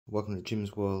Welcome to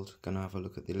Jim's World. Gonna have a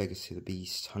look at the Legacy of the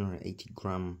Beast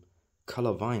 180-gram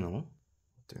colour vinyl.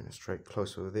 Doing a straight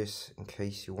close-up of this in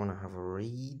case you want to have a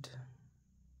read.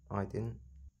 I didn't.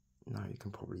 Now you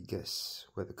can probably guess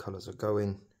where the colours are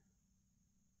going.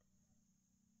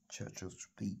 Churchill's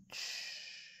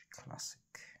Beach Classic.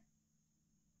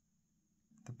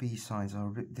 The B-sides are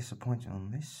a bit disappointing on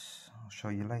this. I'll show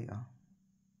you later.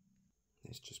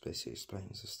 This just basically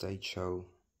explains the stage show.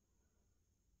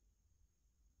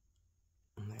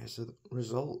 And there's the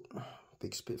result.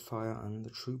 Big Spitfire and the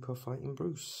Trooper fighting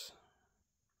Bruce.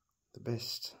 The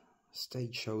best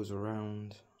stage shows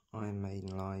around. Iron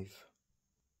Maiden live.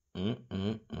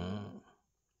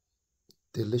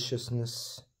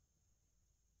 Deliciousness.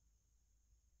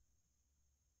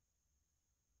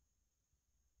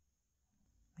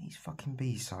 These fucking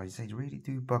B-sides, they really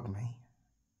do bug me.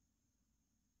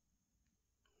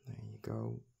 There you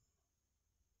go.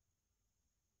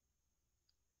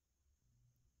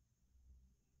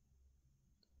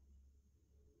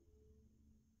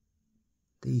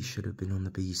 These should have been on the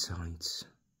B-sides.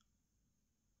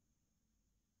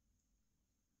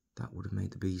 That would have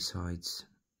made the B-sides.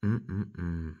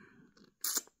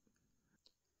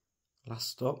 Last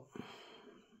stop.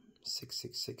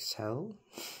 666 Hell.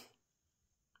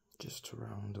 Just to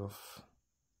round off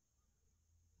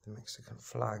the Mexican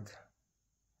flag.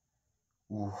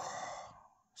 Ooh,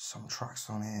 some tracks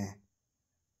on here.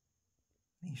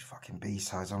 These fucking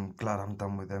B-sides, I'm glad I'm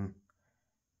done with them.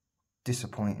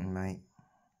 Disappointing, mate.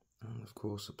 And of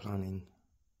course the planning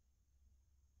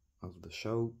of the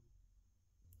show.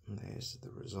 And there's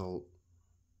the result.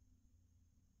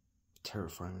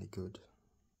 Terrifyingly good.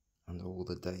 And all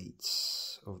the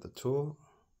dates of the tour.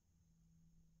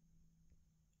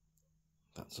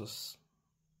 That's us.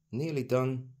 Nearly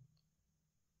done.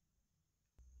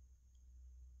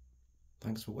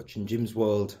 Thanks for watching Jim's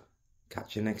World.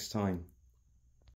 Catch you next time.